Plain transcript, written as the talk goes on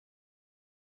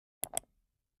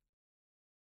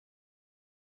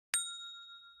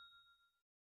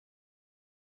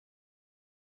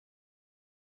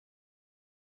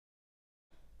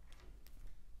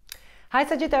Hi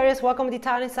Sagittarius, welcome to the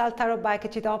Italian Style Tarot by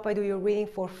Catchit-up. I do your reading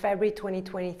for February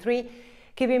 2023.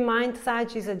 Keep in mind,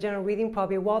 Sag is a general reading,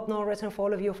 probably what not resonant for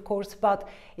all of you, of course, but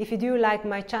if you do like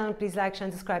my channel, please like, share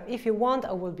and subscribe. If you want,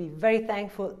 I will be very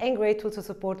thankful and grateful to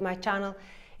support my channel.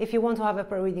 If you want to have a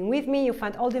prayer reading with me, you'll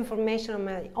find all the information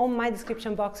on my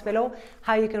description box below,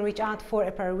 how you can reach out for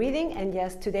a prayer reading. And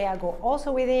yes, today I go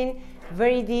also within,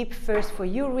 very deep, first for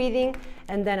you reading,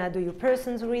 and then I do your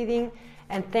person's reading.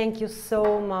 And thank you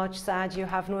so much, Sag. You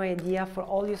have no idea for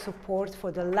all your support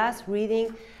for the last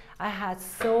reading. I had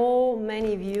so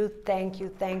many of you. Thank you,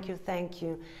 thank you, thank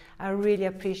you. I really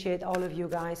appreciate all of you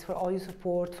guys for all your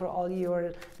support, for all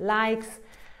your likes.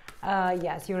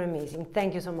 Yes, you're amazing.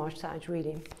 Thank you so much, Sag,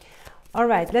 really. All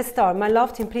right, let's start. My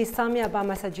love team, please tell me about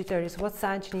my Sagittarius. What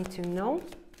Sag need to know?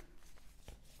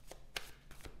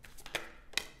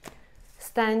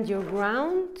 Stand your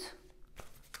ground.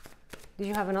 Did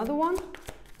you have another one?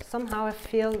 Somehow I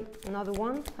feel another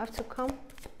one have to come.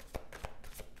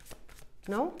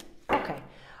 No? Okay.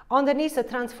 Underneath the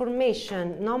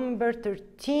transformation, number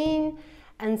 13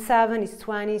 and 7 is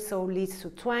 20, so leads to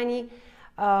 20,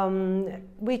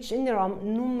 which in the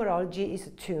numerology is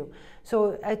a 2.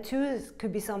 So a 2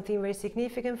 could be something very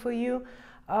significant for you,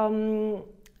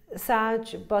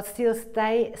 Sag, but still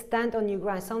stand on your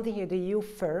ground. Something here that you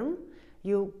firm,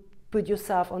 you put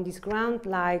yourself on this ground,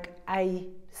 like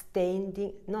standing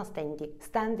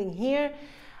here,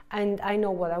 and I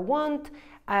know what I want.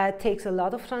 It takes a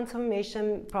lot of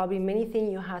transformation, probably many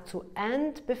things you had to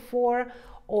end before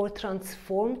or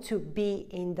transform to be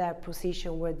in that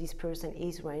position where this person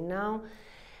is right now.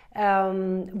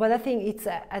 But I think it's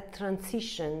a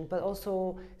transition, but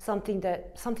also something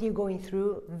you're going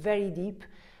through very deep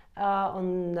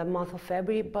on the month of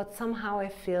February, but somehow I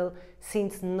feel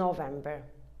since November.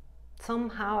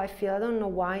 Somehow I feel, I don't know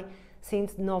why,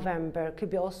 since November, could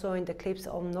be also in the eclipse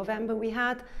of November we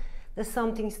had, there's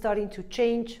something starting to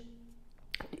change,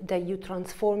 that you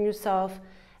transform yourself,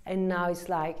 and now it's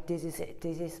like, this is it,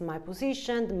 this is my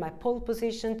position, my pole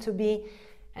position to be,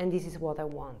 and this is what I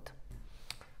want.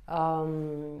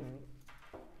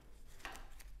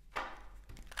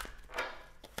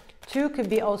 2 could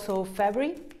be also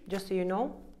February, just so you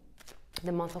know,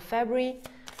 the month of February.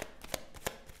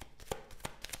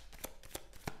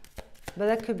 But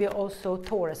that could be also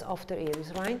Taurus after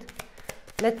Aries, right?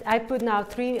 I put now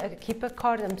 3, keep a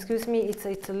card, excuse me, it's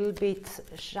a little bit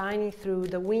shining through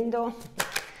the window,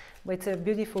 but it's a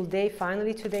beautiful day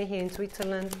finally today here in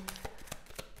Switzerland.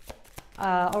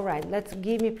 All right, let's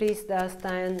give me please the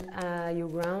stand your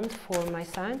ground for my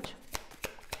Sag.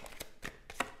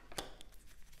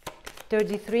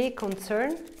 33,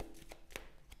 concern.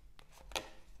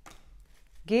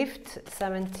 Gift,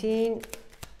 17,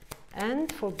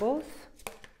 and for both.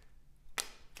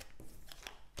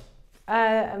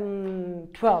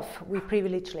 12, we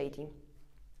privilege lady.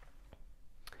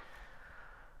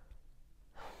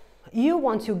 You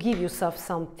want to give yourself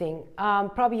something.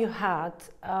 Probably you had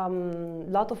a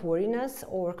lot of worriness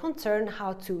or concern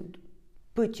how to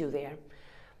put you there.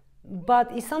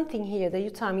 But it's something here that you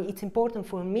tell me it's important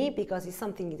for me because it's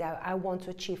something that I want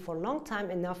to achieve for a long time,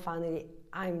 and now finally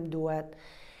I'm doing it.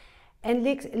 And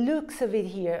looks of it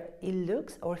here, it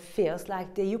looks or feels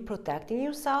like that you're protecting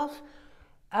yourself,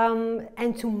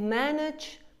 and to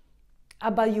manage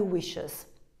about your wishes,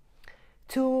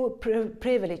 to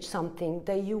privilege something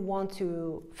that you want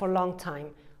to for a long time.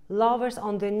 Lovers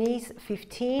underneath,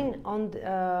 15 on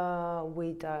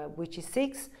which is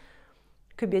 6,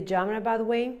 could be a Gemini, by the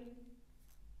way.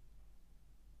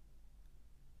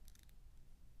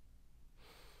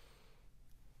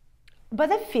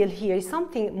 But I feel here is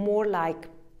something more like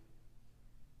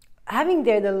having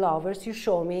there the lovers. You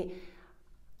show me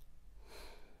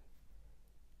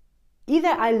either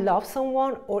I love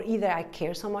someone or either I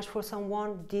care so much for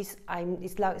someone.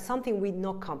 It's like something with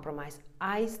no compromise.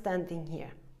 I standing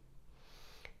here.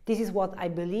 This is what I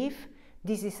believe.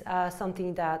 This is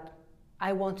something that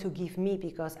I want to give me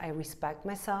because I respect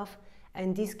myself,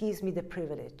 and this gives me the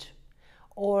privilege.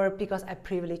 Or because I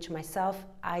privilege myself,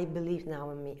 I believe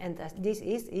now in me. And this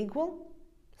is equal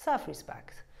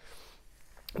self-respect.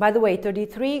 By the way,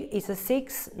 33 is a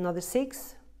 6, another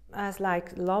 6. As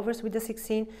like lovers with the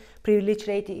 16, privilege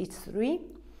lady is 3,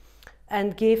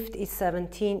 and gift is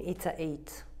 17, it's a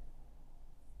 8.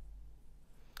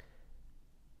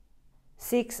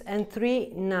 6 and 3,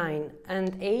 9,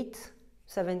 and 8,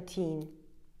 17,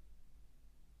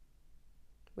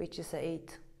 which is a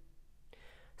 8.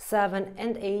 7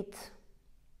 and 8,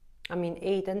 I mean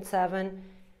 8 and 7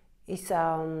 is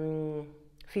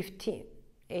 15,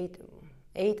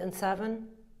 8 and 7,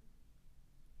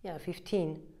 yeah,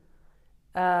 15.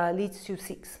 Leads to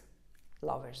 6.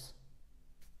 Lovers.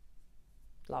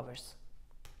 Lovers.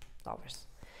 Lovers.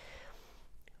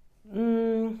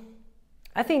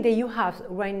 I think that you have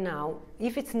right now,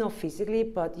 if it's not physically,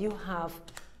 but you have,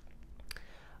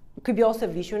 could be also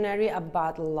visionary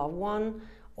about a loved one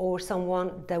or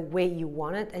someone the way you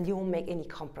want it, and you won't make any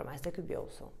compromise. That could be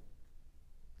also.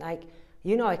 Like,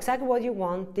 you know exactly what you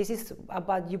want. This is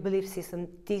about your belief system.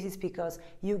 This is because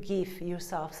you give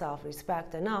yourself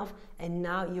self-respect enough, and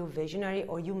now you're visionary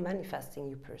or you're manifesting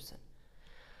your person.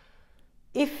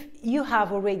 If you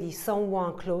have already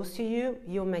someone close to you,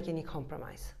 you won't make any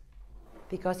compromise,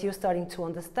 because you're starting to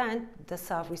understand the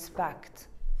self-respect.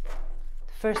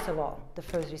 First of all, the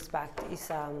first respect is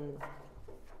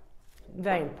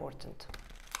very important.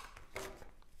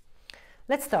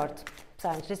 Let's start,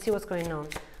 Sag. Let's see what's going on.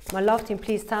 My love team,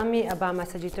 please tell me about my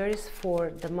Sagittarius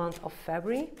for the month of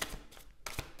February.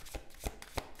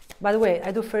 By the way,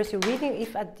 I do first your reading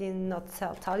if I did not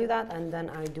tell you that, and then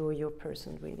I do your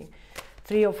person reading.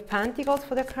 3 of Pentacles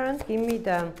for the current. Give me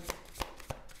the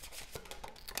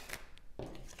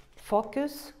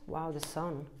focus. Wow, the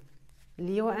sun.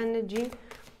 Leo energy.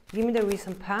 Give me the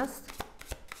recent past.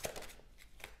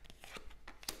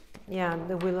 Yeah,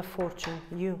 the Wheel of Fortune.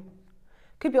 You.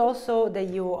 Could be also that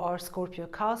you are Scorpio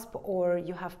cusp, or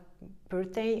you have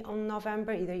birthday on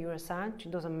November. Either you're a Sag,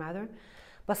 it doesn't matter.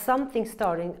 But something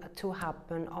starting to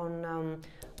happen on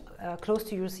close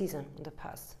to your season in the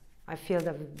past. I feel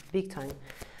that big time.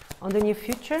 On the near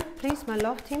future, please, my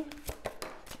love team.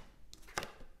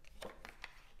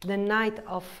 The Knight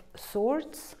of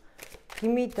Swords.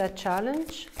 Give me the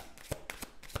challenge.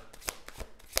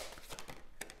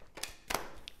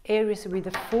 Aries with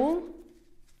the Fool.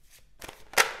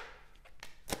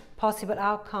 Possible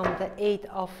outcome, the 8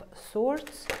 of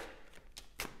Swords.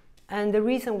 And the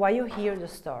reason why you hear the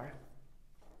Star.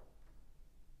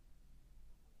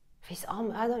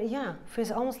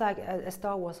 Feels almost like a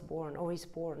star was born or is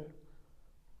born.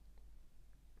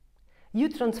 You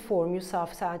transform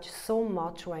yourself, Sag, so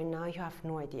much right now, you have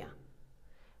no idea.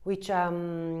 Which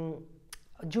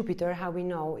Jupiter, how we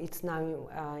know, it's now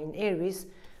in Aries,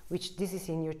 which this is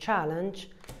in your challenge,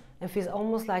 and feels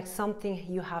almost like something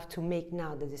you have to make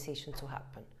now, the decision to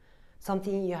happen.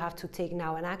 Something you have to take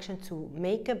now, an action to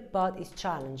make it, but it's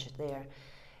challenged there.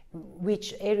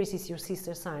 Which Aries is your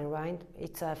sister sign, right?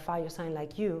 It's a fire sign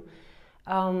like you.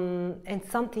 And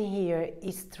something here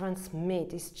is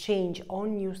transmit, is change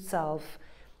on yourself.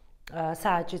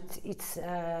 Sag,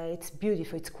 it's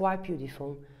beautiful, it's quite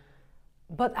beautiful.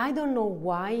 But I don't know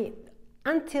why,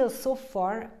 until so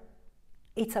far,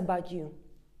 it's about you.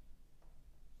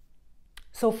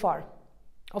 So far.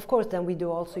 Of course, then we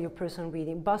do also your person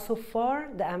reading. But so far,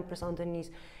 the Empress underneath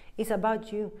is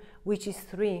about you, which is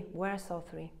 3. Where I saw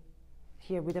 3?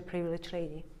 Here with the privileged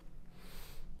lady.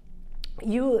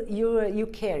 You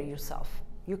care yourself.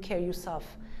 You care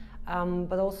yourself.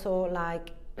 But also,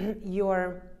 like,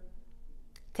 you're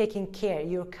taking care,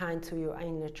 you're kind to your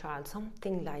inner child.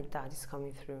 Something like that is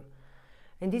coming through.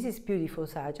 And this is beautiful,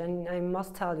 Sag, and I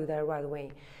must tell you that right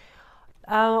away.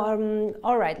 All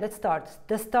right, let's start.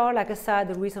 The Star, like I said,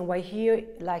 the reason why here,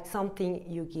 like something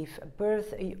you give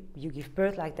birth, you give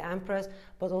birth like the Empress,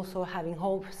 but also having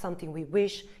hope, something we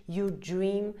wish, you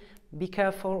dream. Be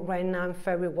careful right now in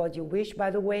February what you wish, by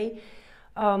the way.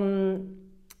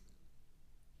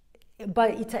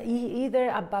 But it's either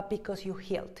about because you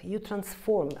healed, you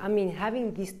transformed. I mean,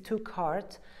 having these 2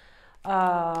 cards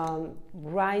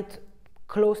right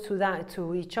close to that,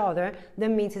 to each other,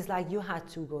 that means it's like you had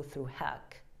to go through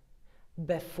heck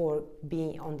before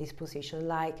being on this position.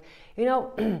 Like, you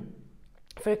know,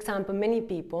 for example, many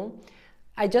people,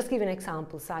 I just give an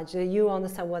example, Sag, you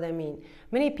understand what I mean.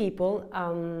 Many people,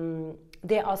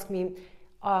 they ask me,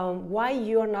 why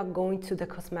you're not going to the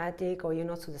cosmetic or you're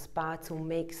not to the spa to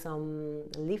make some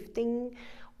lifting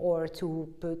or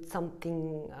to put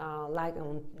something like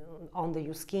under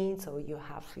your skin, so you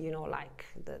have, you know, like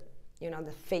the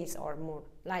face, or more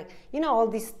like, you know, all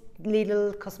these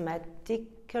little cosmetic,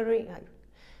 how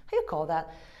you call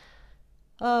that?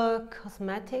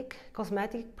 Cosmetic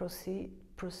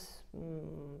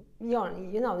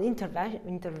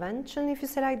intervention, if you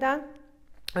say like that.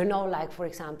 Or no, like, for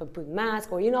example, put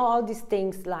mask, or, you know, all these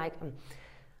things, like,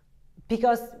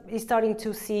 because it's starting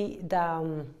to see the,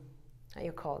 how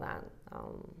you call that?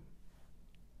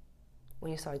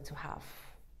 When you start to have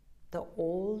the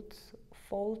old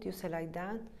fault, you say like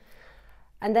that.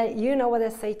 And then, you know what I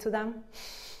say to them?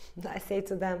 I say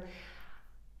to them,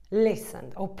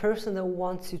 listen, a person that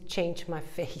wants to change my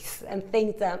face and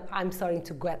think that I'm starting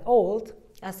to get old,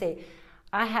 I say,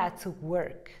 I had to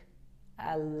work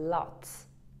a lot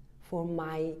for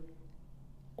my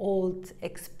old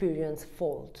experience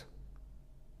fold.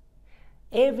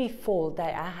 Every fold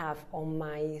that I have on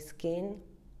my skin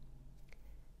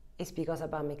is because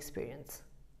of my experience.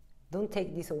 Don't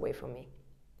take this away from me.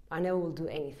 I never will do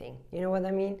anything, you know what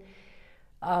I mean?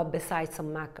 Besides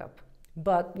some makeup.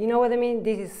 But you know what I mean?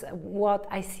 This is what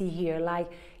I see here.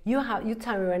 Like you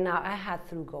tell me right now, I had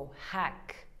to go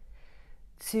hack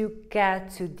to get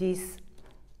to this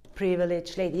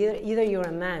privileged lady. Either you're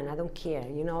a man, I don't care,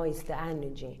 you know, it's the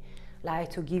energy, like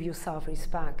to give you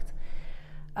self-respect.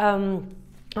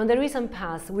 On the recent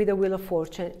past with the Wheel of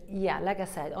Fortune, yeah, like I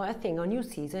said, I think on new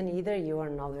season, either you are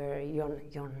another, you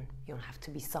don't have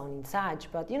to be sun in Sag,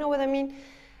 but you know what I mean?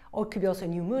 Or it could be also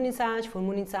new moon in Sag, full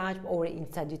moon in Sag, or in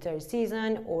Sagittarius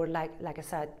season, or like I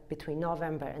said, between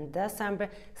November and December,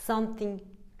 something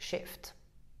shift.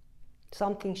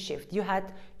 Something shift. You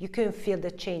couldn't feel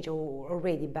the change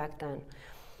already back then.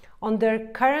 On the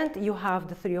current, you have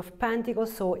the Three of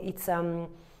Pentacles, so it's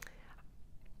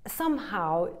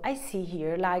somehow I see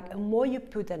here like the more you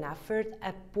put an effort,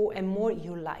 and more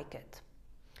you like it,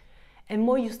 and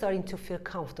more you're starting to feel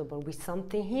comfortable with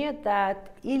something here,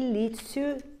 that it leads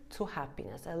to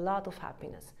happiness, a lot of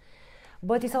happiness.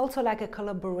 But it's also like a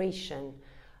collaboration.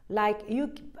 Like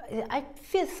I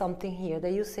feel something here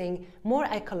that you're saying, more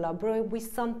I collaborate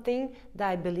with something that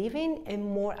I believe in, and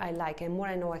more I like, and more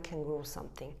I know I can grow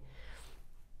something.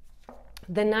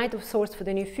 The Knight of Swords for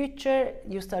the new future,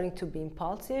 you're starting to be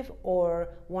impulsive or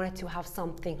wanted to have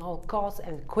something all cost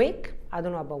and quick. I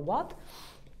don't know about what.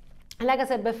 And like I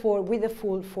said before, with the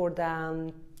Fool for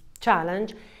the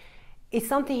challenge, it's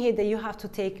something here that you have to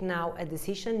take now a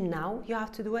decision. Now you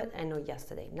have to do it, and not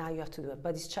yesterday. Now you have to do it,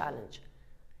 but it's challenge.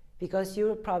 Because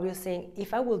you're probably saying,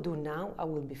 if I will do now, I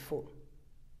will be full.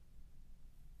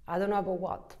 I don't know about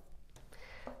what.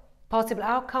 Possible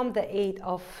outcome, the Eight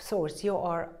of Swords. You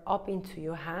are up into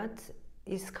your head,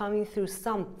 is coming through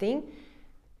something.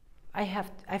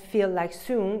 I feel like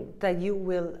soon that you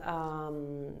will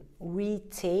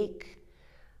retake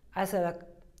as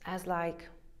like,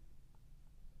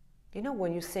 you know,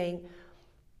 when you're saying,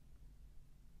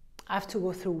 I have to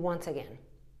go through once again,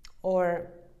 or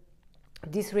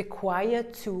this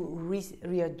required to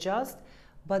readjust,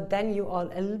 but then you are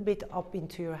a little bit up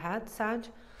into your head, Sag.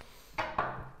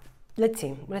 Let's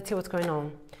see what's going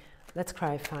on. Let's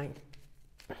clarify.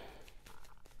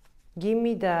 Give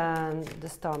me the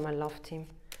star, my love team,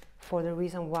 for the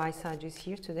reason why Sag is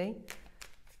here today.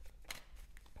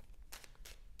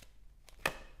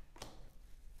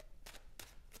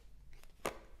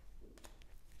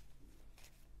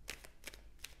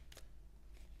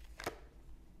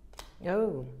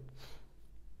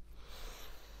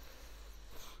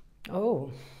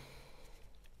 Oh.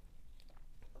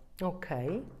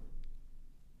 Okay.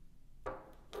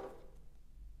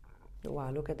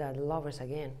 Wow, look at that, Lovers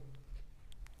again.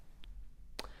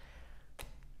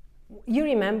 You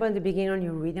remember in the beginning on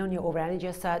your reading, on your over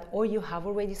energy side, or you have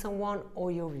already someone,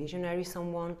 or you're visionary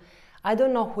someone. I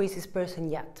don't know who is this person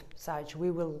yet, Sag.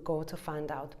 We will go to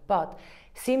find out. But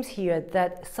seems here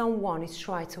that someone is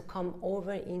trying to come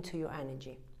over into your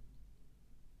energy,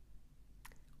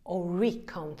 or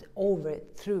recount over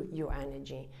through your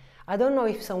energy. I don't know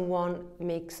if someone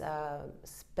makes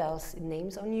spells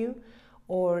names on you,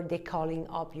 or they calling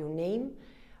up your name,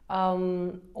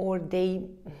 or they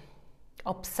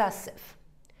obsessive.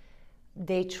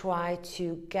 They try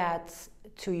to get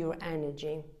to your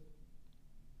energy.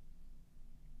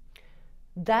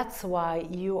 That's why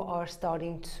you are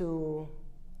starting to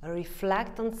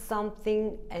reflect on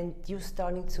something, and you're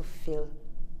starting to feel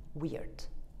weird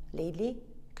lately.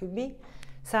 Could be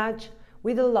Sag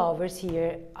with the Lovers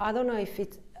here. I don't know if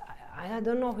it's, I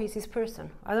don't know who is this person.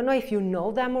 I don't know if you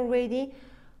know them already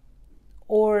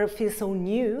or feel so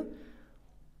new,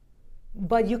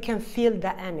 but you can feel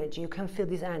the energy. You can feel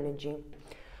this energy.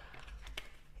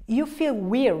 You feel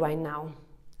weird right now,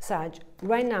 Sag.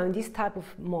 Right now in this type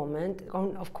of moment,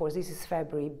 of course this is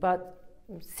February, but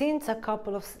since a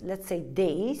couple of, let's say,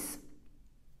 days,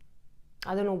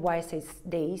 I don't know why I say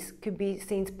days, could be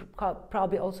since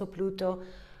probably also Pluto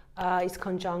is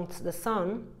conjunct the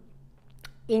Sun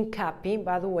in Capi,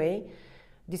 by the way.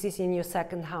 This is in your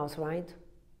second house, right?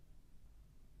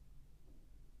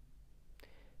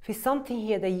 If it's something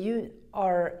here that you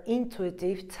are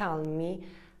intuitive, tell me,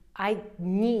 I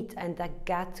need and I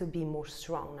got to be more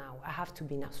strong now. I have to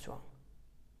be now strong.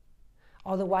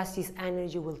 Otherwise, this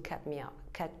energy will catch me out.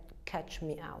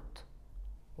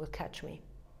 Will catch me.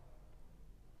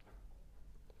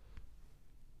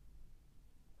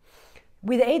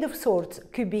 With the Eight of Swords,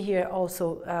 could be here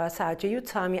also, Sag, you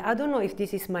tell me, I don't know if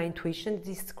this is my intuition,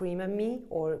 this scream at me,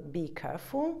 or be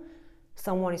careful.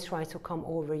 someone is trying to come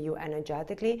over you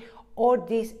energetically, or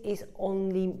this is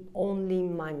only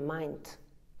my mind.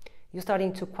 You're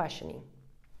starting to questioning.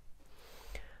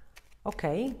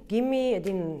 Okay, give me,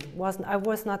 I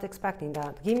was not expecting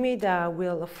that. Give me the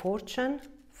Wheel of Fortune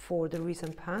for the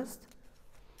recent past.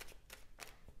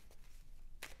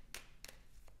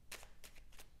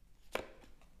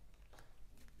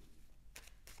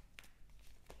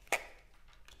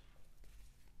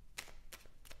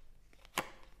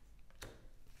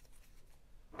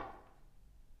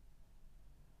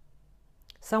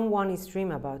 Someone is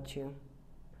dreaming about you.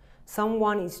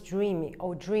 Someone is dreaming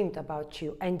or dreamed about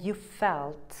you, and you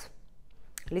felt,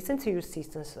 listen to your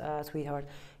sisters, sweetheart,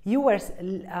 you were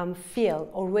feel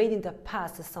already in the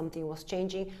past that something was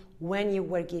changing when you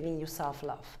were giving yourself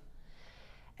love.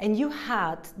 And you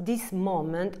had this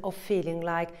moment of feeling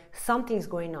like something's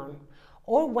going on.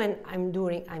 Or when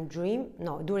during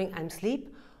I'm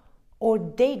sleep, or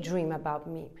they dream about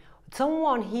me.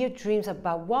 Someone here dreams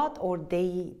about what, or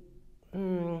they,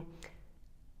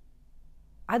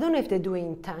 I don't know if they do it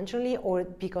intentionally or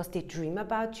because they dream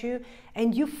about you,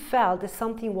 and you felt that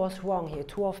something was wrong here.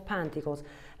 Two of Pentacles,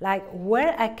 like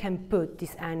where I can put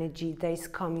this energy that is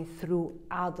coming through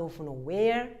out of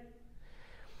nowhere.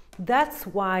 That's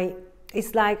why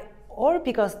it's like, or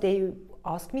because they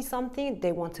ask me something,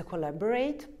 they want to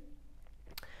collaborate.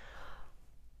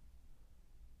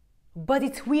 But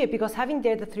it's weird because having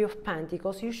there the Three of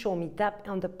Pentacles, you show me that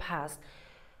on the past.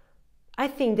 I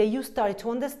think that you started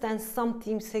to understand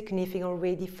something significant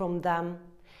already from them,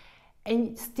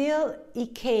 and still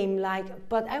it came like,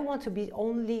 but I want to be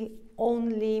only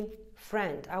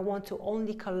friend. I want to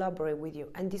only collaborate with you,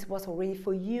 and this was already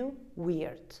for you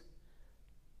weird.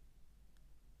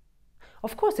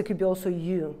 Of course, it could be also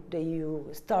you that you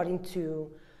starting to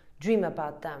dream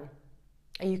about them,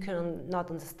 and you can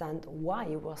not understand why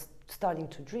you was starting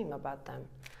to dream about them.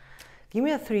 Give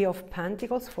me a Three of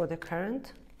Pentacles for the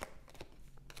current.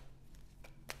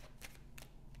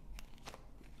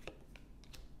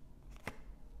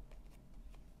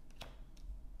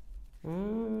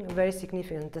 Very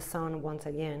significant, the Sun once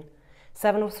again.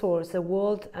 Seven of Swords, the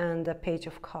World, and the Page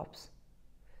of Cups.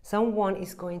 Someone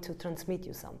is going to transmit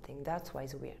you something. That's why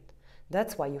it's weird.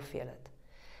 That's why you feel it.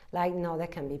 Like, no,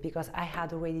 that can be because I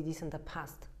had already this in the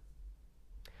past.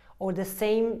 Or the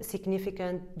same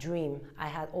significant dream I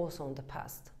had also in the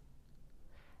past.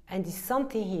 And it's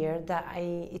something here that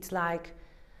it's like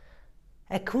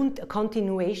a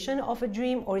continuation of a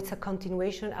dream, or it's a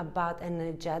continuation about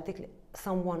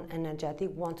someone energetic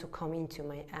want to come into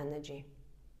my energy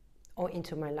or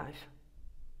into my life.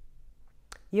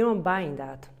 You're not buying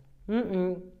that.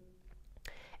 You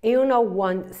don't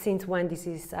know since when this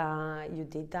is you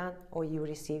did that, or you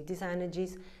received these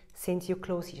energies, since you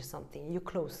close here something, you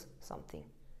close something,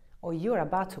 or you're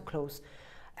about to close.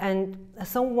 And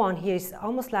someone here is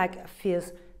almost like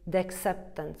feels the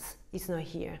acceptance is not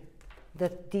here,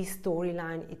 that this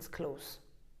storyline is closed.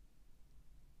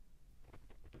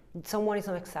 Someone is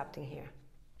not accepting here.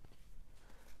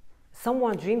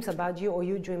 Someone dreams about you, or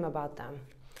you dream about them.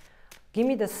 Give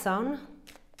me the Sun.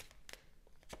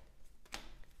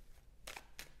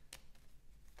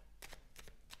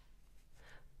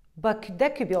 But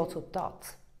that could be also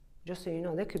thoughts. Just so you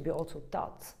know, that could be also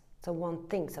thoughts. Someone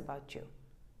thinks about you.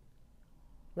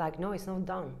 Like, no, it's not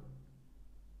done.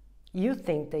 You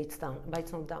think that it's done, but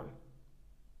it's not done.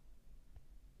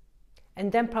 And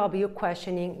then probably you're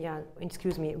questioning,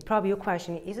 probably you're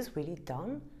questioning, is this really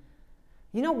done?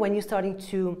 You know, when you're starting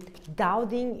to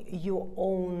doubting your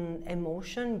own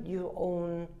emotion, your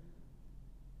own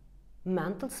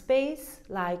mental space,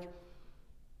 like,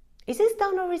 is this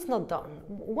done or is not done?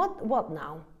 What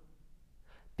now?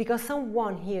 Because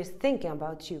someone here is thinking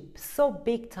about you so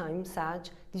big time, Sag,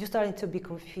 that you're starting to be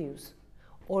confused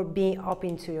or being up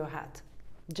into your head.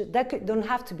 That don't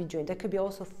have to be dream. That could be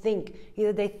also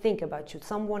either they think about you.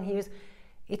 Someone here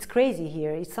it's crazy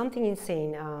here. It's something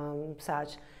insane, Sag.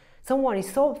 Someone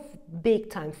is so big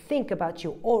time think about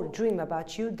you or dream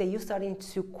about you that you're starting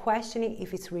to questioning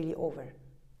if it's really over.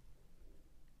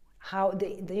 How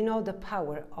you know the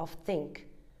power of thinking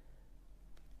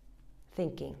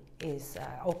is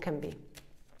or can be.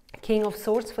 King of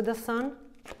Swords for the Sun,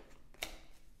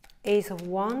 Ace of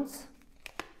Wands,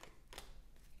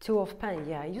 Two of Pentacles.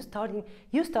 Yeah,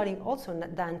 you're starting also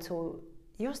then to,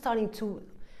 you're starting to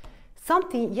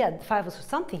something, yeah, Five of Swords,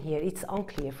 something here, it's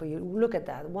unclear for you. Look at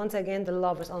that. Once again, the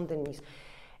Lovers underneath.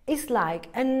 It's like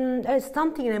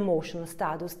something in emotional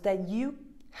status that you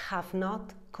have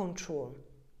not control.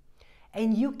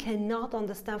 And you cannot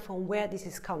understand from where this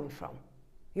is coming from.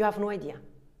 You have no idea.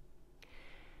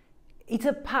 It's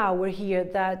a power here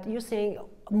that you're saying,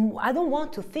 I don't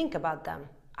want to think about them.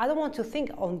 I don't want to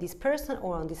think on this person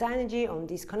or on this energy, on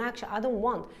this connection. I don't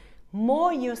want.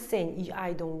 More you're saying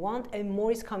I don't want, and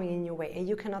more is coming in your way, and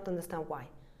you cannot understand why.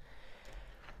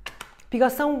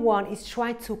 Because someone is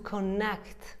trying to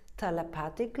connect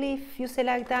telepathically, if you say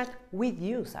like that, with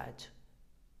you, Sag.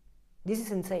 This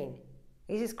is insane.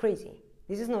 This is crazy.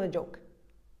 This is not a joke.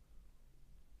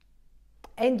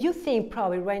 And you think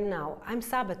probably right now, I'm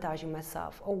sabotaging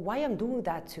myself, or why I'm doing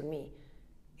that to me.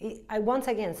 Once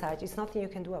again, Sag, it's nothing you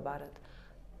can do about it.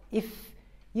 If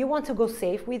you want to go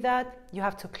safe with that, you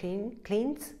have to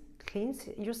cleanse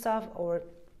yourself, or,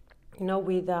 you know,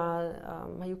 with,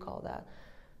 how you call that?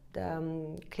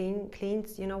 The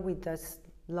cleanse, you know, with this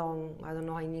long, I don't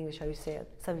know in English how you say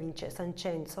it,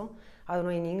 Sancenso, I don't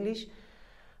know in English.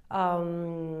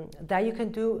 That you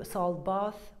can do salt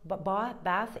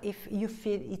bath if you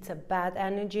feel it's a bad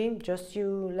energy, just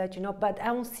to let you know. But I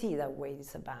don't see that way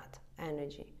it's a bad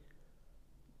energy.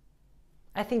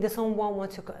 I think that someone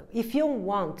wants to, if you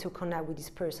want to connect with this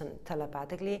person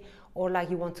telepathically, or like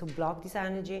you want to block this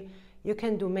energy, you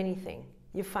can do many things.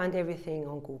 You find everything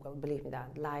on Google, believe me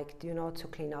that, like, you know, to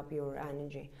clean up your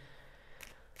energy.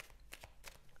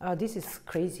 This is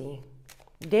crazy.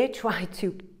 They try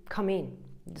to come in.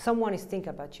 Someone is thinking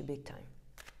about you big time.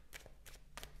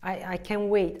 I can't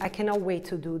wait. I cannot wait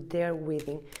to do their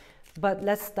reading. But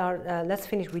let's start. Let's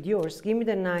finish with yours. Give me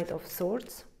the Knight of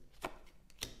Swords.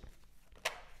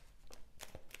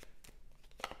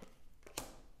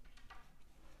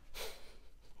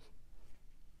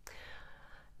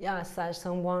 Yeah, Sag,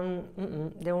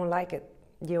 someone they won't like it.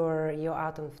 You're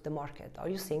out of the market. Are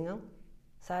you single?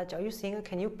 Sag, are you single?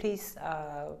 Can you please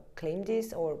claim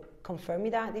this or confirm me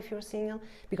that if you're single?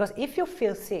 Because if you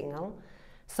feel single,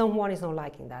 someone is not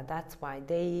liking that. That's why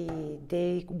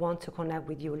they want to connect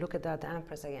with you. Look at that, the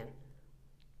Empress again.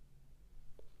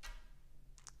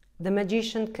 The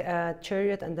Magician,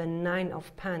 Chariot, and the Nine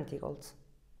of Pentacles.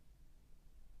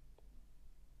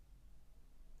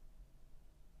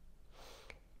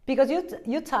 Because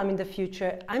you tell me in the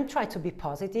future, I'm trying to be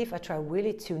positive, I try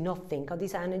really to not think of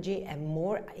this energy, and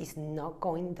more is not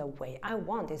going the way I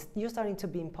want. You're starting to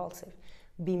be impulsive,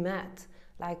 be mad,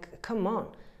 like, come on,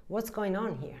 what's going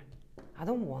on here? I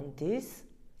don't want this.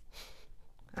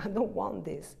 I don't want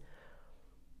this.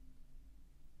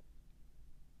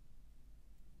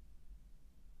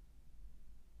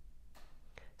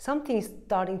 Something is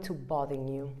starting to bother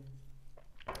you.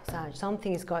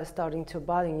 Something is starting to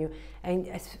bother you, and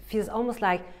it feels almost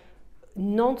like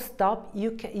non-stop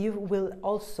you will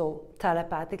also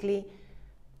telepathically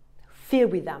feel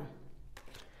with them.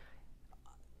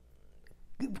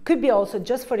 Could be also,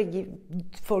 just for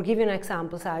giving an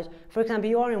example, Sag, for example,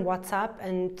 you are in WhatsApp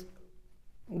and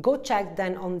go check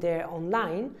then on their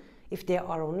online. If they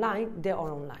are online, they are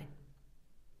online.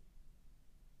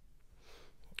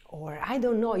 Or I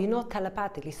don't know, you know,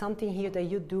 telepathically, something here that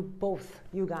you do both,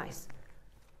 you guys.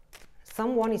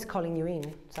 Someone is calling you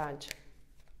in, Sag.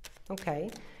 Okay,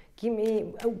 give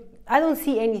me, I don't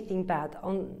see anything bad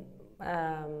on,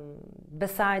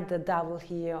 beside the devil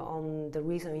here on the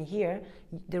reason here,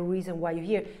 the reason why you're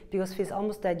here, because it's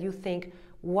almost that you think,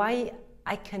 why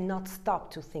I cannot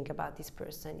stop to think about this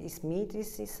person. Is me,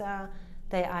 this is that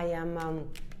I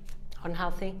am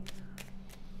unhealthy.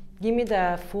 Give me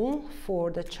the Fool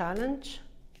for the challenge.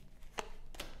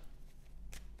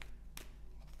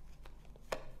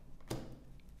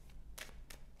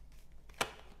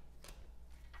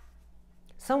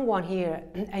 Someone here,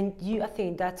 and I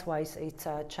think that's why it's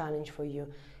a challenge for you.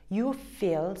 You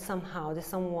feel somehow that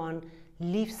someone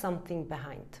leaves something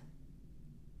behind,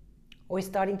 or is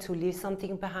starting to leave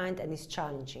something behind, and is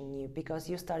challenging you because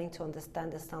you're starting to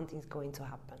understand that something's going to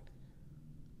happen.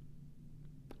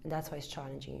 And that's why it's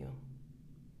challenging you.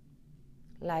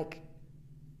 Like,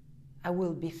 I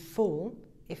will be full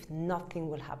if nothing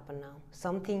will happen now.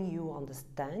 Something you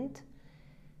understand,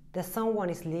 that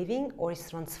someone is leaving or is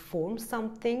transformed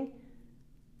something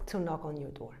to knock on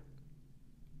your door.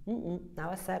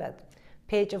 Now I said it.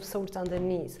 Page of Swords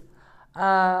underneath.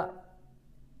 And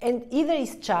either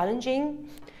it's challenging,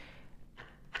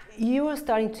 you are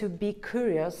starting to be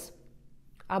curious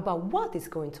about what is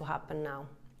going to happen now.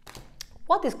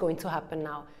 What is going to happen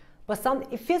now? But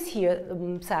it feels here,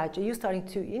 Sag, you're starting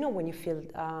to, you know, when you feel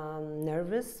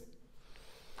nervous,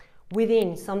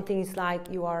 within something is like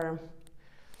you are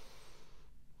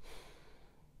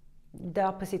the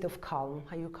opposite of calm,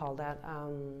 how you call that?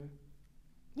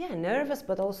 Yeah, nervous,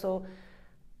 but also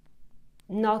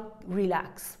not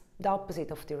relaxed, the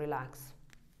opposite of the relax.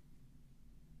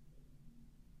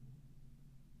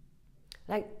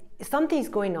 Like something's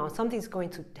going on, something's going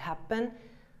to happen,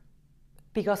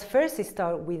 Because first I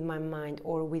start with my mind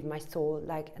or with my soul,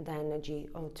 like the energy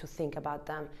to think about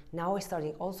them. Now I'm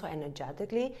starting also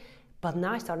energetically, but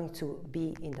now I'm starting to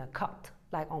be in the cut,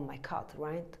 like on my cut,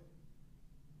 right?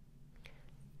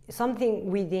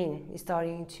 Something within is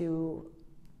starting to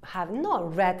have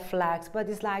not red flags, but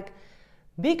it's like,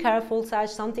 be careful, Sag,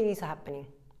 something is happening.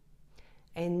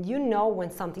 And you know when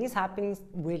something is happening,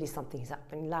 really something is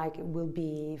happening, like it will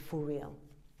be for real.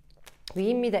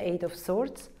 Give me the Eight of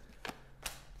Swords.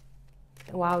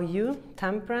 Wow, you,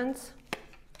 Temperance,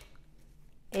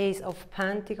 Ace of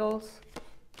Pentacles,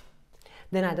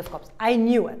 the Knight of Cups. I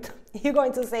knew it. You're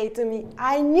going to say to me,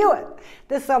 I knew it,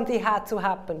 that something had to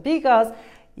happen, because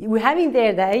we're having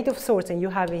there the Eight of Swords and you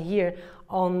have it here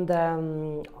on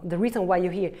the reason why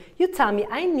you're here. You tell me,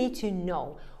 I need to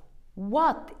know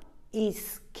what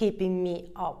is keeping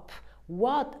me up,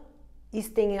 what is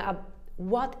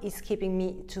keeping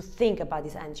me to think about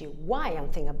this energy, why I'm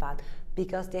thinking about it.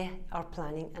 Because they are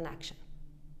planning an action.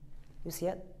 You see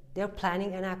it? They're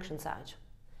planning an action, Sag.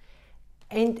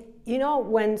 And you know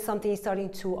when something is starting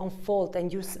to unfold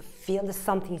and you feel that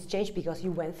something is changed because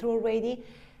you went through already,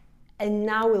 and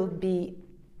now will be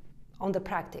on the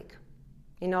practical,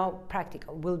 you know,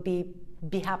 practical, will be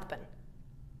happen.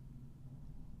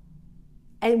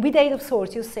 And with the Eight of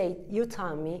Swords, you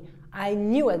tell me, I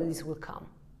knew that this will come.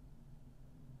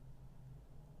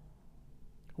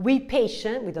 Be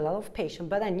patient, with a lot of patience,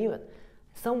 but I knew it.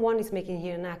 Someone is making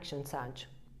here an action, Sag.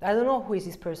 I don't know who is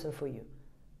this person for you.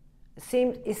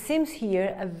 It seems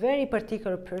here a very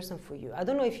particular person for you. I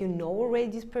don't know if you know already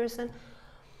this person,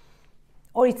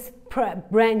 or it's a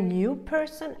brand new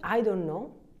person. I don't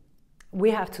know. We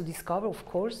have to discover, of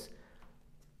course.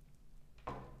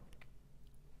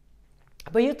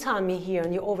 But you tell me here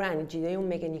on your over energy that you don't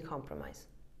make any compromise.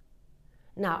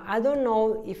 Now, I don't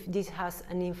know if this has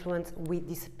an influence with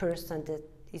this person that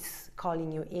is calling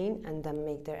you in and then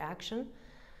make their action.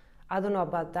 I don't know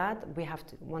about that. We have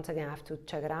to, once again, I have to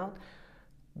check it out.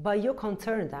 But you're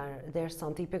concerned that there's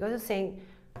something, because you're saying,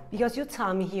 because you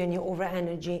tell me here in your over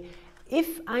energy,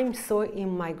 if I'm so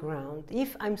in my ground,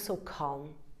 if I'm so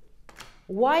calm,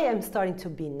 why I'm starting to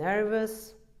be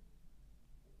nervous?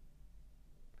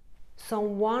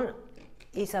 Someone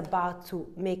is about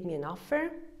to make me an offer.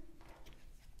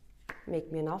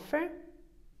 Make me an offer.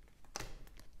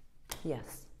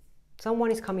 Yes.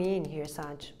 Someone is coming in here,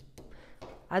 Sag.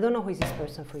 I don't know who is this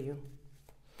person for you.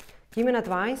 Give me an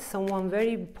advice, someone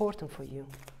very important for you.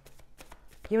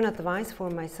 Give me an advice for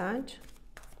my Sag.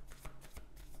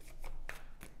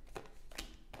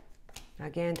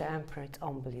 Again, the Emperor, it's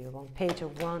unbelievable. Page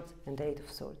of Wands and the Eight of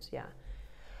Swords, yeah.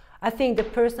 I think the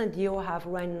person that you have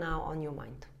right now on your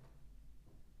mind.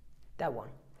 That one.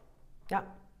 Yeah.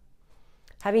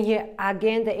 Having here,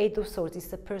 again, the Eight of Swords is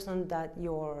the person that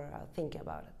you're thinking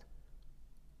about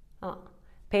it.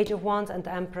 Page of Wands and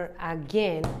the Emperor,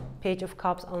 again, Page of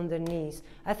Cups on their knees.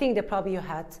 I think that probably you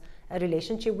had a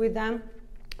relationship with them,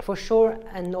 for sure,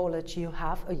 and knowledge you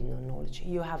have,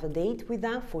 you have a date with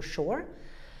them, for sure.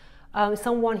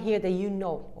 Someone here that you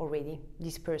know already,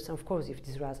 this person, of course, if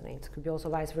this resonates. Could be also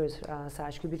vice versa,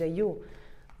 Sag. Could be that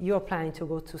you're planning to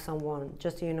go to someone,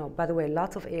 just so you know. By the way,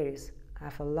 lots of Aries. I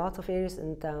have a lot of Aries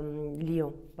and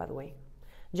Leo, by the way.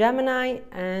 Gemini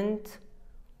and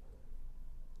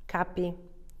Capi,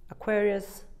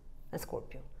 Aquarius and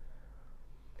Scorpio.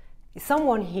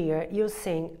 Someone here, you're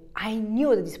saying, I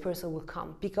knew that this person will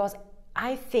come, because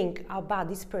I think about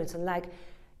this person like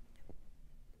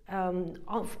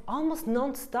almost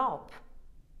non-stop.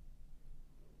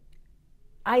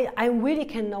 I really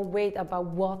cannot wait about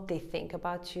what they think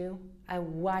about you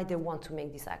and why they want to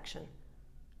make this action.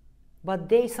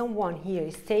 But someone here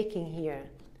is taking here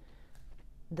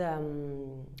they're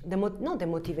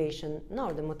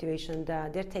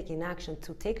taking action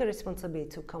to take a responsibility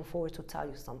to come forward to tell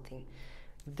you something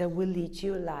that will lead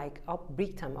you like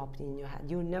big time up in your head.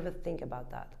 You never think about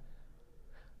that.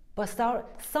 But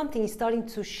something is starting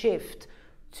to shift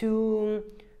to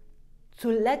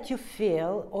let you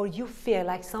feel, or you feel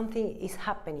like something is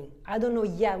happening. I don't know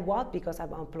yet what, because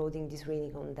I'm uploading this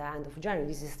reading on the end of January.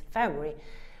 This is February.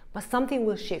 But something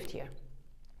will shift here.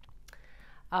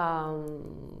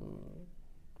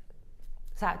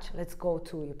 Sag, let's go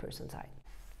to your person's side.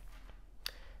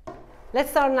 Let's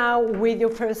start now with your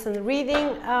person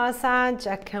reading, Sag.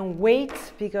 I can't wait,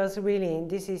 because really,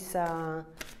 this is,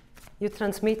 you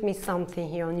transmit me something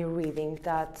here on your reading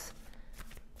that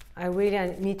I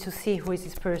really need to see who is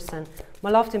this person. My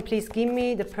love, please give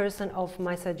me the person of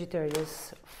my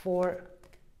Sagittarius for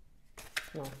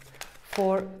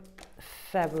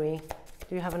February.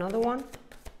 Do you have another one?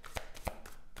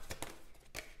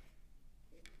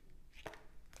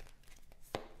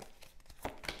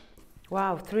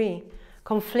 Wow, 3.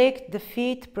 Conflict,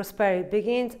 defeat, prosperity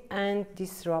begins, and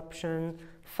disruption.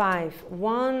 5,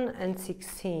 1 and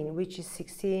 16, which is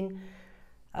 16,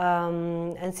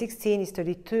 and 16 is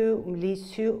 32,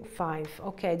 leads to 5.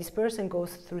 Okay, this person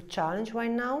goes through challenge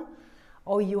right now,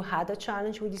 or you had a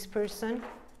challenge with this person.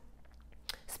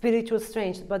 Spiritual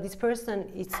strength, but this person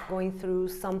is going through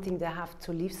something, they have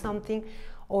to leave something,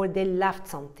 or they left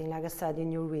something, like I said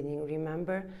in your reading,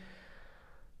 remember?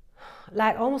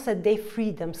 Like almost that they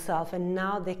freed themselves and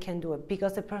now they can do it,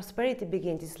 because the prosperity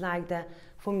begins. It's like the,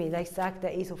 for me, like it's like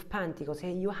the Ace of Pentacles.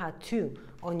 You had 2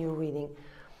 on your reading.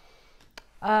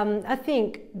 I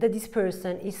think that this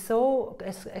person is so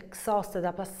exhausted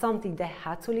about something, they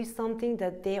had to leave something,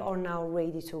 that they are now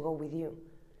ready to go with you.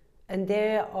 And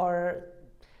they are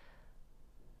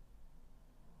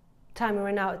timing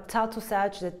right now, tell to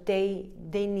Sag that they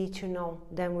need to know,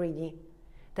 them ready,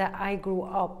 that I grew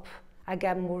up, I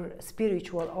got more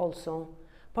spiritual also.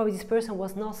 Probably this person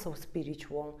was not so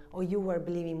spiritual, or you were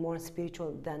believing more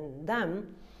spiritual than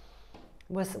them,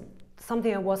 was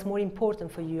something that was more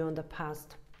important for you in the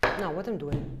past. Now, what I'm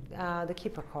doing, the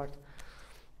Keeper card.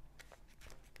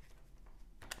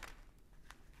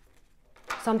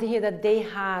 Something here that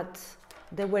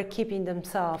they were keeping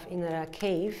themselves in a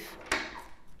cave,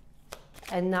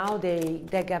 and now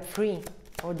they got free,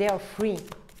 or they are free.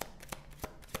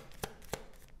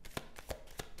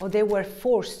 Or they were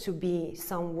forced to be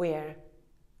somewhere,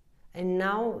 and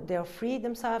now they are free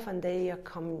themselves, and they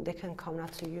can come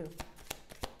out to you.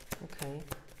 Okay,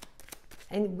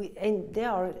 and they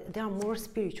are more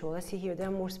spiritual. I see here they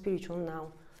are more spiritual now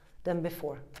than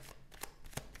before.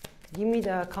 Give me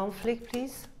the conflict,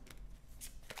 please.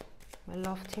 I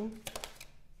love team.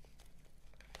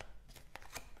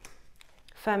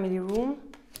 Family room,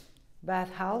 bad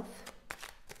health.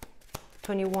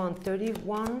 21,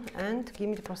 31, and give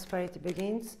me the prosperity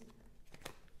begins.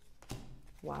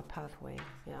 Wow, pathway.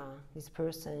 Yeah, this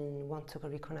person wants to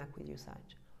reconnect with you, Sag.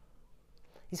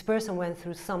 This person went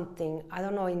through something, I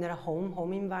don't know, in their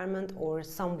home environment, or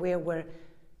somewhere where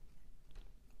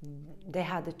they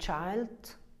had a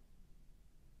child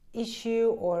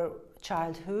issue or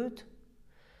childhood.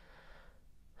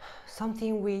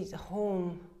 Something with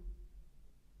home.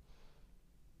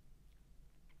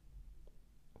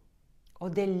 Or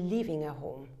they're leaving a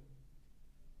home.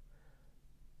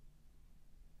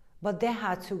 But they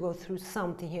had to go through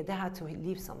something here. They had to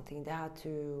leave something. They had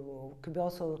to, could be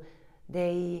also,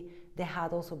 they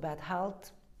had also bad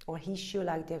health or issue,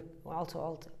 like they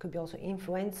also could be also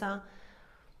influenza,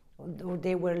 or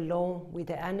they were low with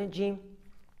the energy.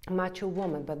 Mature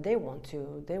woman, but they want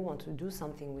to do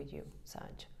something with you,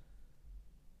 Sag.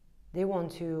 They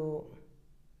want to,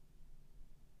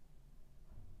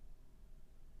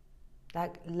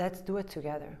 like, let's do it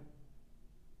together.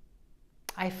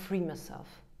 I free myself.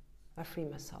 I free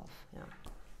myself, yeah.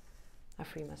 I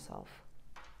free myself.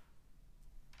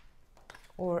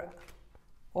 Or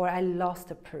I lost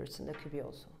a person, that could be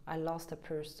also. I lost a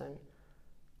person,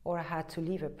 or I had to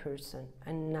leave a person,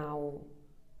 and now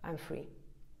I'm free.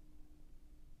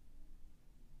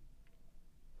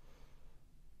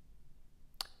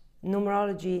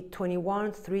 Numerology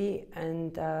 21, 3,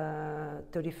 and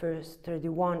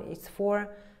 31 is 4,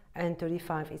 and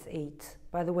 35 is 8.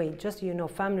 By the way, just so you know,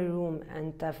 family room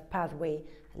and the pathway,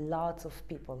 lots of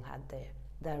people had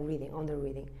their reading, on the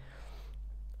reading.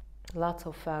 Lots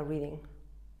of reading.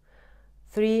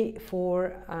 3,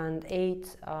 4, and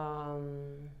 8,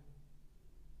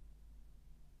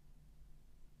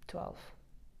 12.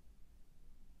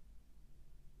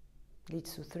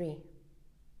 Leads to 3.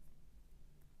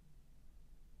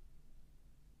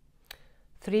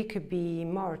 3 could be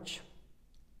March.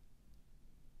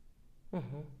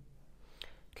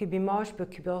 Could be March,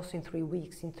 but could be also in 3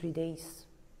 weeks, in 3 days.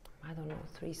 I don't know,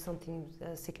 3 something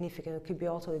significant. It could be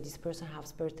also that this person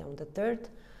has birthday on the 3rd.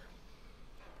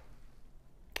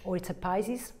 Or it's a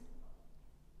Pisces.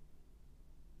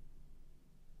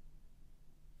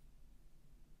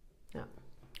 Yeah,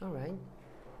 all right.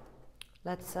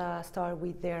 Let's start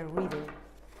with their reading,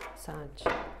 Sag.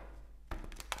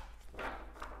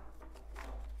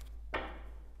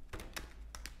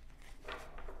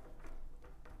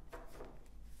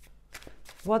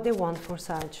 What they want for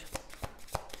Sag.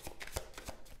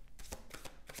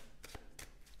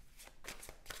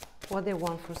 What they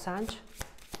want for Sag.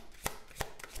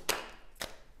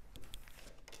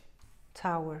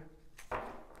 Tower.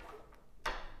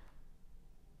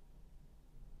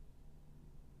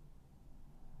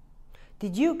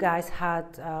 Did you guys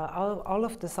had all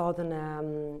of the sudden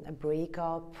a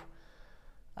breakup,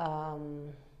 a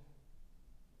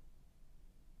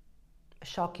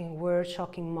shocking word,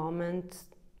 shocking moment,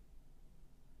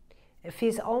 It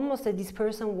feels almost that this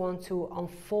person wants to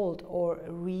unfold or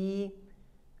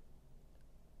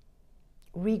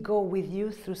re-go with you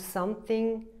through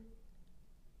something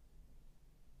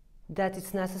that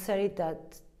is necessary,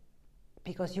 that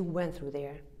because you went through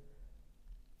there.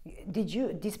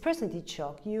 This person did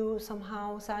shock you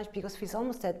somehow, Sag? Because it's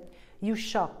almost that you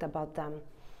shocked about them,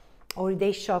 or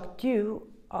they shocked you,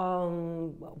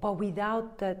 but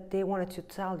without that they wanted to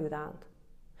tell you that.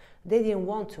 They didn't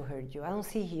want to hurt you. I don't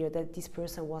see here that this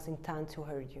person was intent to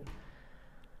hurt you.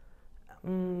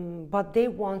 But they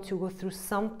want to go through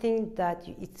something that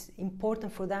it's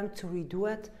important for them to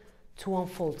redo it, to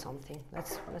unfold something.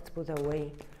 Let's put it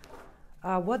away.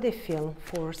 What they feel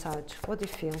for Sag? What they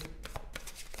feel?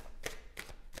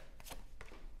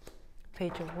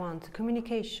 Page of Wands,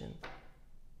 communication.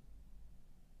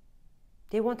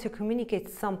 They want to communicate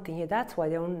something here. That's why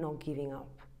they're not giving up.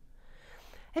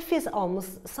 It feels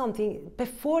almost something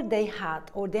before they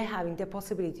had, or they're having the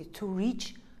possibility to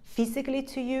reach physically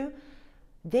to you,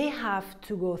 they have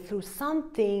to go through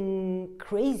something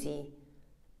crazy.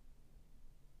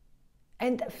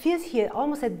 And it feels here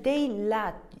almost that they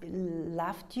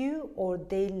left you, or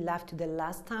they left you the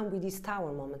last time with this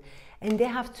Tower moment. And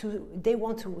they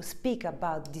want to speak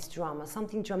about this drama.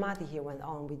 Something dramatic here went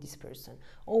on with this person,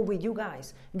 or with you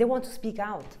guys. They want to speak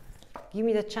out. Give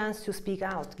me the chance to speak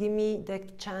out. Give me the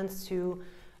chance to,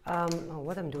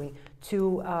 what I'm doing,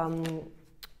 to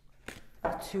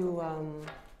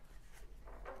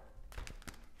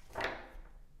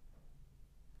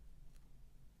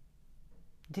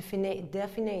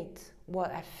definite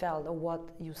what I felt, or what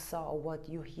you saw, or what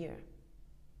you hear.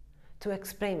 To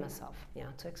explain myself,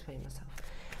 yeah, to explain myself.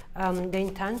 The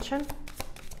intention,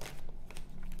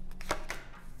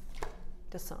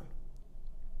 the Sun.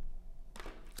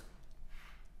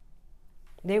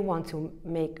 They want to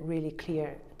make really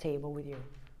clear table with you.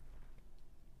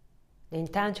 The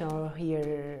intention or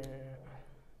here,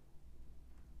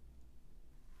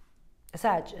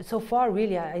 Sag, so far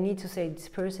really I need to say this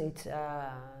person,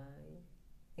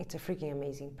 it's a freaking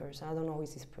amazing person. I don't know who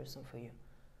is this person for you.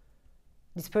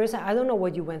 This person, I don't know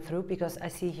what you went through, because I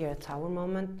see here a Tower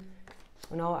moment.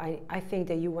 You know, I think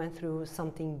that you went through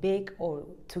something big, or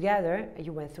together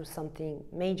you went through something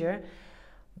major.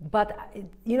 But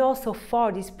you know, so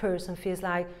far this person feels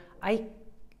like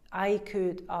I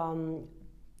could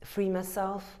free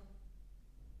myself,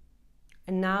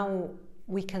 and now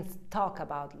we can talk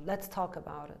about it. Let's talk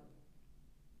about it.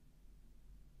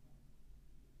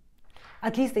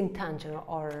 At least the intention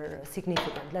are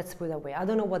significant. Let's put it that way. I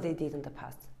don't know what they did in the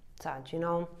past, Sag, you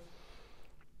know.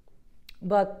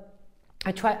 But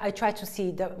I try to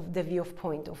see the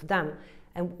viewpoint of them.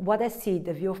 And what I see,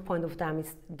 the viewpoint of them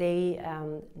is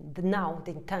now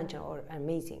the intention are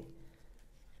amazing.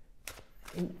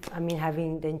 I mean,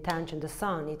 having the intention, the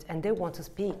Sun, and they want to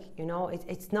speak, you know.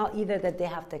 It's not either that they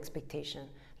have the expectation,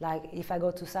 like if I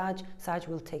go to Sag, Sag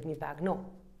will take me back. No,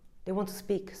 they want to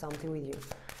speak something with you.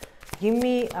 Give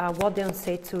me what they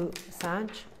say to Sag,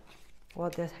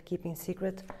 what they're keeping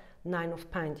secret. 9 of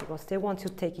Pentacles. They want to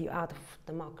take you out of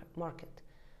the market.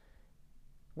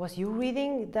 Was you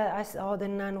reading that I saw the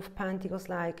 9 of Pentacles,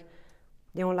 like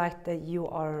they don't like that you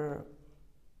are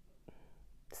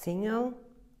single,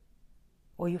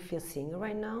 or you feel single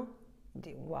right now?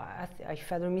 I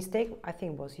felt a mistake. I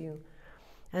think it was you.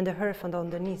 And the Hierophant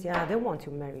underneath, yeah, they want to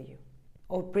marry you,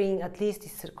 or bring at least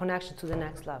this connection to the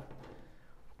next level.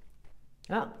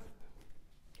 Yeah.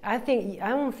 I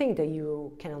don't think that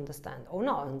you can understand, or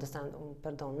not understand, or,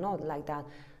 pardon, not like that.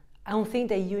 I don't think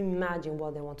that you imagine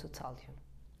what they want to tell you.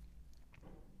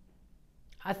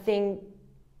 I think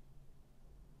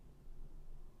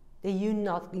that you're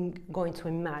not going to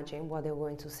imagine what they're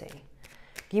going to say.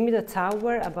 Give me the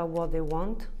Tower about what they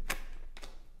want.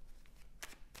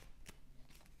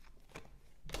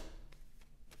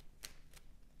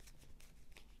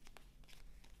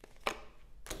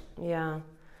 Yeah.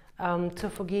 To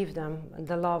forgive them,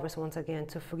 the Lovers once again,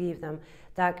 to forgive them.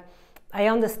 That I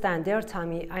understand, they're telling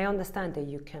me, I understand that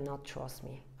you cannot trust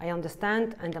me. I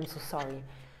understand, and I'm so sorry.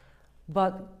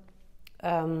 But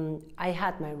I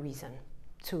had my reason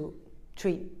to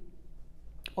treat,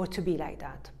 or to be like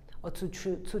that, or to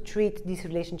treat this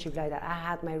relationship like that. I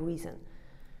had my reason.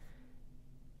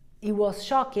 It was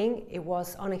shocking, it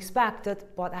was unexpected,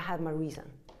 but I had my reason.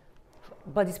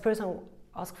 But this person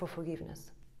asked for forgiveness.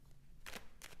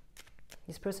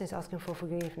 This person is asking for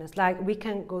forgiveness. Like, we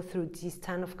can go through this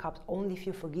 10 of Cups only if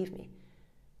you forgive me.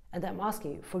 And I'm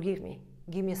asking you, forgive me.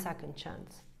 Give me a second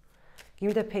chance. Give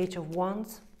me the Page of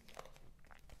Wands.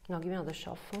 Now give me another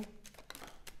shuffle.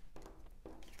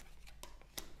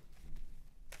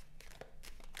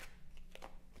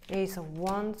 Ace of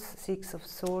Wands, Six of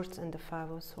Swords, and the Five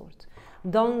of Swords.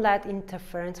 Don't let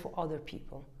interference for other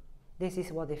people. This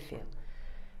is what they feel.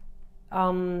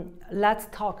 Let's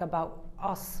talk about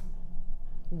us.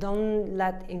 Don't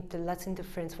let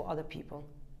interference for other people.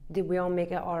 Did we all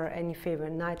make any favor?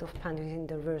 Knight of Pentacles in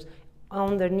the reverse.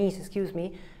 Underneath, excuse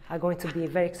me, are going to be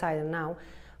very excited now.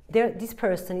 This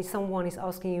person is someone is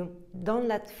asking you, don't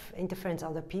let interference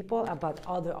other people about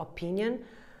other opinion.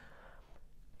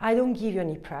 I don't give you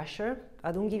any pressure.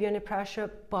 I don't give you any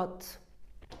pressure, but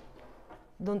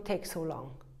don't take so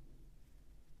long.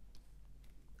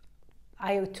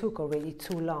 I took already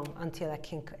too long until I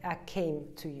came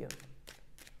to you.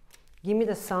 Give me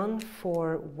the Sun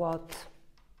for what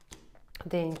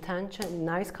the intention.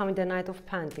 Now is coming the Knight of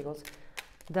Pentacles,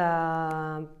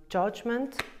 the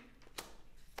Judgment,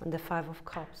 and the Five of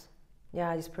Cups.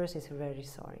 Yeah, this person is very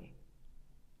sorry.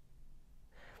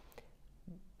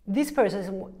 This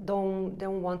person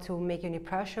don't want to make any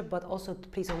pressure, but also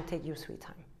please don't take your sweet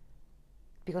time,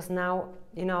 because now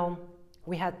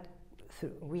we had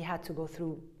to go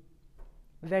through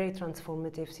very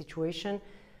transformative situation,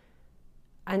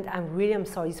 and I'm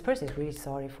sorry. This person is really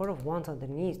sorry. Four of Wands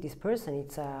underneath. This person,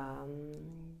 it's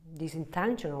this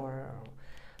intention or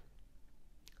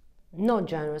not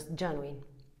generous, genuine.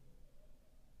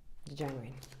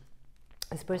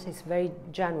 This person is very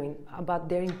genuine about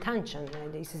their intention,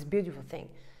 and this is a beautiful thing.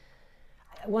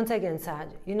 Once again, Sag,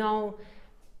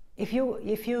 if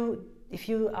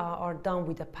you are done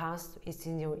with the past, it's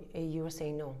in you're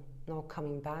saying no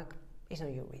coming back. It's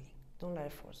not your reading. Don't let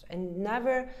it force. And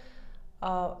never,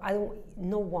 I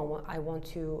want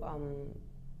to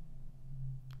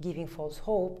giving false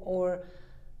hope or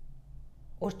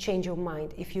change your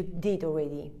mind. If you did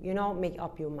already, make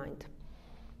up your mind.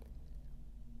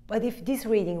 But if this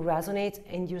reading resonates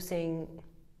and you're saying,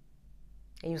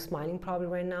 and you're smiling probably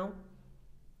right now,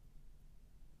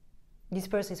 this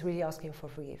person is really asking for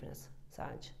forgiveness,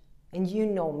 Sag. And you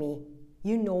know me,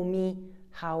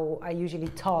 how I usually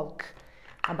talk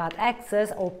about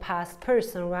exes or past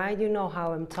person, right? You know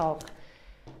how I'm talk.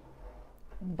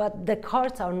 But the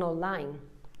cards are not lying.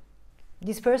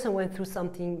 This person went through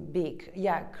something big.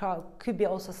 Yeah, could be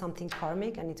also something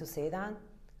karmic, I need to say that.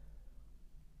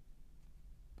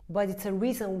 But it's a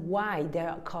reason why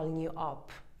they're calling you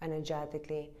up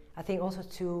energetically. I think also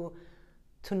to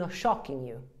not shock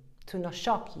you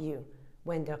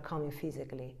when they're coming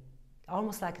physically.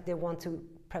 Almost like they want to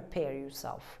prepare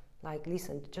yourself. Like,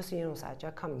 listen, just so you know, Sag,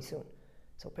 you're coming soon.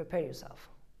 So prepare yourself.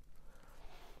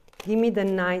 Give me the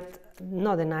Nine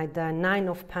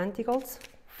of Pentacles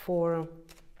for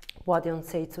what they don't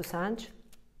say to Sag.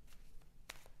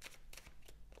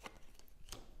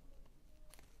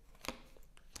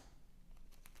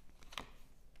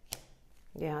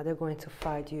 Yeah, they're going to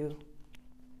fight you,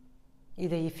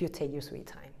 either if you take your sweet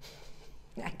time.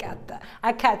 I got that.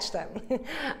 I catch them.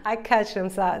 I catch them,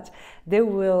 Sag. They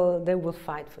will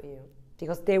fight for you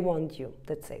because they want you.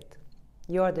 That's it.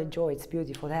 You are the joy. It's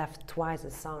beautiful. They have twice the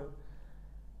sun.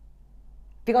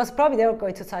 Because probably they're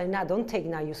going to tell you, "Now, don't take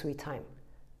now your sweet time.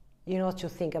 You know to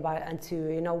think about it and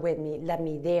to let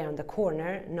me there in the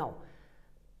corner." No.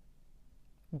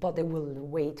 But they will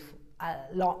wait a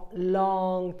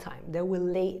long time. They will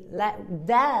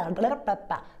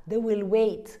they will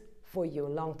wait for you a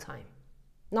long time.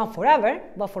 Not forever,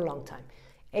 but for a long time.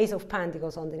 Ace of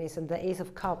Pentacles underneath and the Ace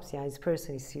of Cups. Yeah, this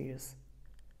person is serious.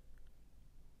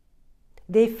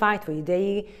 They fight for you.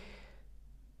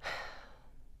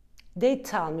 They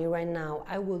tell me right now,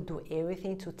 I will do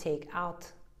everything to take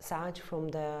out Sag from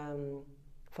the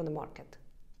market.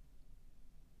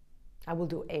 I will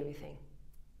do everything.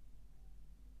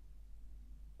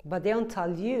 But they don't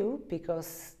tell you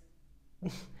because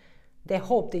they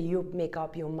hope that you make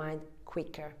up your mind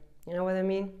quicker. You know what I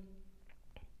mean?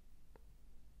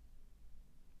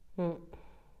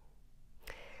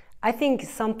 I think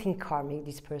something karmic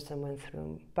this person went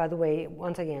through. By the way,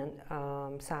 once again,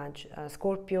 Sag,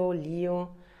 Scorpio,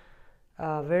 Leo,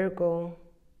 Virgo.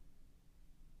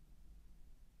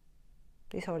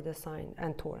 These are the signs,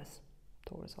 and Taurus.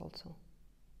 Taurus also.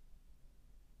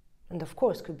 And of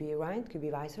course, could be, right? Could be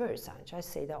vice versa. I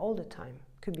say that all the time.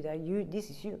 Could be that this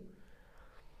is you.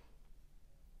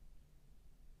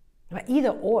 But either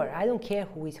or, I don't care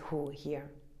who is who here.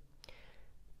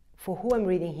 For who I'm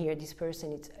reading here, this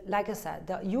person, it's like I said,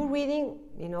 your reading,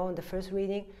 the first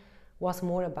reading was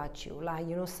more about you. Like,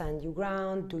 stand your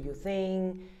ground, do your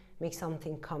thing, make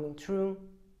something coming true.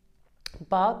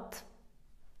 But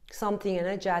something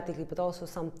energetically, but also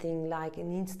something like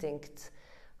an instinct.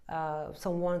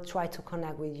 Someone tried to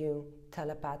connect with you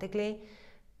telepathically,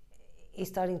 is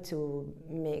starting to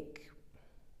make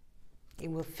it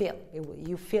will feel,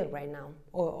 you feel right now,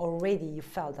 or already you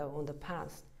felt that on the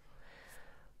past.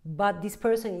 But this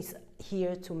person is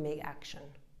here to make action.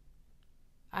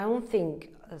 I don't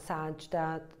think, Sag,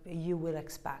 that you will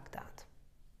expect that.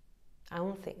 I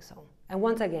don't think so. And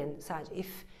once again, Sag,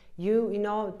 if you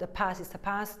know the past is the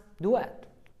past, do it.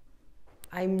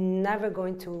 I never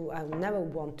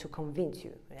want to convince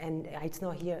you. And it's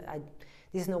not here,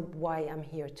 this is not why I'm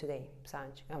here today,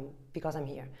 Sag, because I'm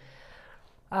here.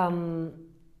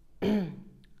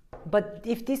 But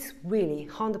if this really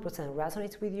 100%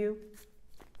 resonates with you,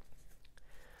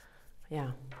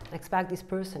 yeah, expect this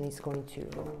person is going to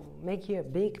make you a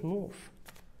big move.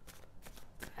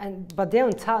 But they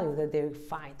don't tell you that they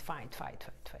fight.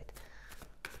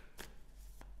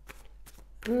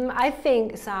 I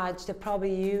think, Sag, that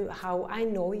probably you, how I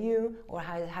know you, or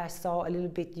how I saw a little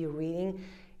bit you reading,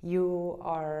 you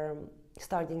are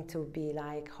starting to be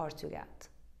like hard to get.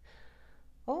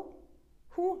 Oh,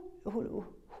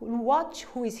 watch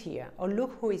who is here, or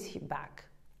look who is back.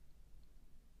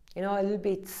 You know, a little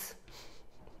bit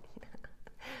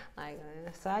like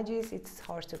Sagittarius, it's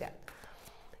hard to get.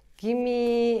 Give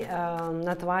me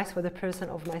advice for the person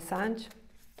of my Sag.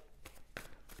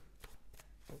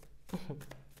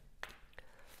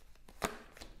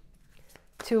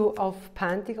 Two of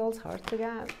Pentacles, hard to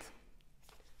get.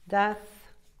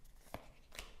 Death.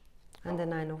 And the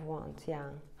Nine of Wands, yeah,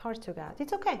 hard to get.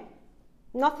 It's okay.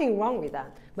 Nothing wrong with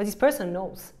that. But this person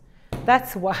knows.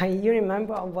 That's why you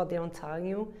remember what they don't tell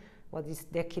you,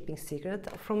 they're keeping secret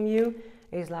from you.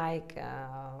 It's like,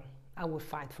 I will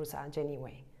fight for Sag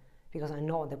anyway. Because I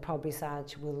know that probably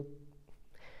Sag will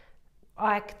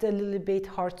act a little bit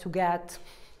hard to get.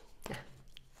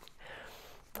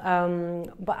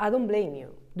 But I don't blame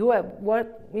you. Do it,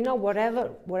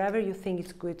 whatever you think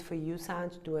is good for you,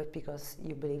 Sag, do it because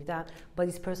you believe that. But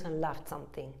this person left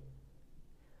something.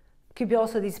 Could be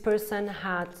also this person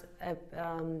had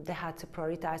they had to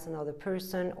prioritize another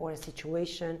person or a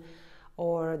situation,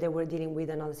 or they were dealing with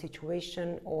another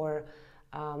situation, or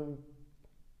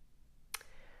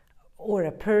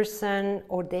a person,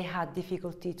 or they had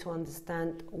difficulty to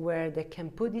understand where they can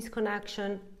put this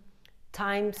connection,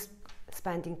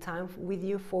 spending time with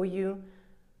you, for you,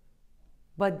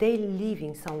 but they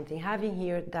leaving something, having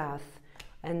here death.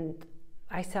 And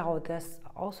I saw this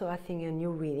also, I think, in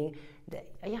your reading.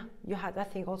 Yeah, I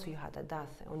think also you had a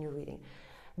death on your reading.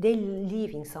 They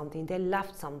leaving something, they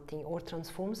left something, or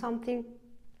transform something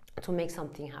to make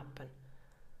something happen.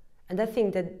 And I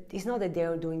think that it's not that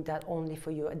they're doing that only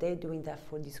for you, they're doing that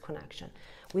for this connection.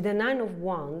 With the Nine of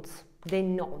Wands, they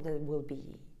know that it will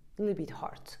be a little bit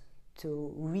hard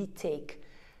to retake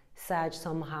Sag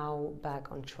somehow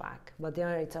back on track. But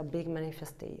it's a big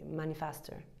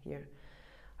manifester here.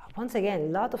 Once again, a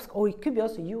lot of, or it could be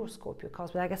also your Scorpio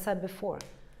cards, but like I said before,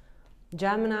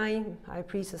 Gemini, High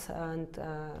Priestess, and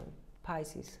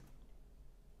Pisces.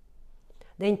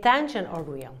 The intention are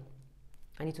real.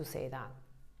 I need to say that.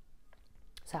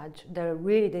 Sag, the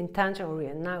intention are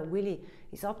real. Now, really,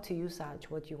 it's up to you, Sag,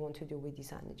 what you want to do with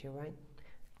this energy, right?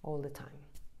 All the time.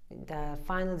 The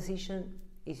final decision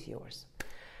is yours.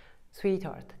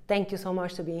 Sweetheart, thank you so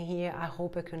much for being here. I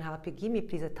hope I can help you. Give me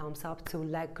please a thumbs up to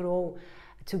let grow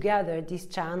together this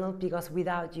channel, because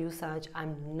without you, Sag,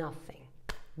 I'm nothing.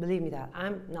 Believe me that,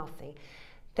 I'm nothing.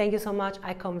 Thank you so much.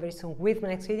 I come very soon with my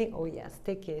next reading. Oh yes,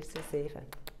 take care, stay safe, and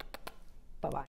bye-bye.